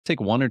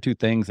take one or two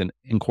things and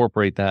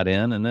incorporate that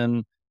in, and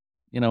then,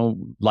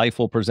 life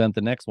will present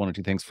the next one or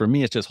two things. For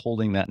me, it's just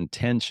holding that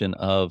intention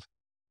of,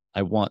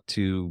 I want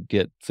to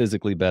get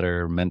physically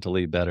better,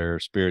 mentally better,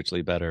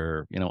 spiritually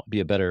better, be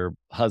a better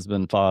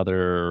husband,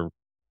 father,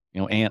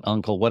 aunt,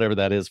 uncle, whatever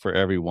that is for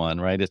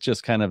everyone, right? It's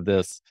just kind of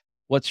this,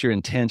 what's your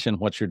intention?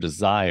 What's your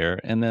desire?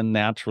 And then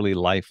naturally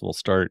life will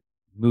start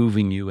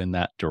moving you in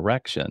that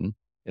direction.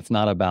 It's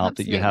not about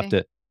that you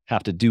Absolutely.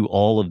 have to do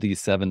all of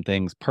these seven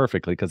things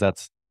perfectly, because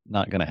that's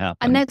not going to And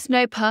happen. there's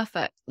no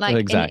perfect. Like in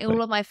Exactly.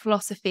 all of my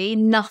philosophy,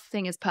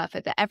 nothing is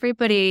perfect. That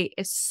everybody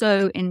is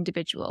so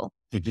individual.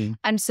 Mhm.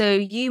 And so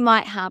you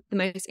might have the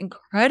most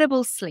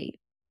incredible sleep,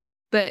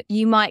 but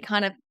you might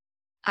kind of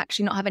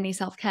actually not have any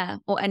self-care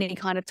or any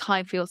kind of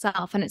time for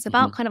yourself. And it's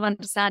about Mhm. kind of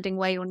understanding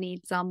where your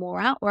needs are more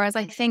out. Whereas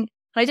I think,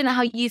 and I don't know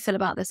how you feel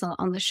about this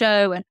on the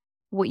show and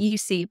what you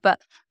see, but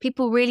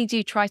people really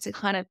do try to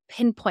kind of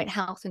pinpoint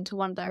health into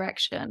one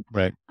direction.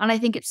 Right. And I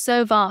think it's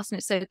so vast and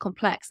it's so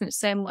complex and it's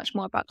so much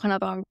more about kind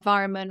of our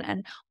environment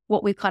and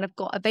what we've kind of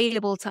got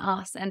available to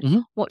us and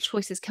Mhm. what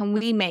choices can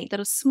we make that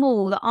are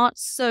small, that aren't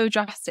so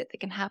drastic, that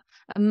can have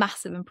a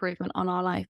massive improvement on our life.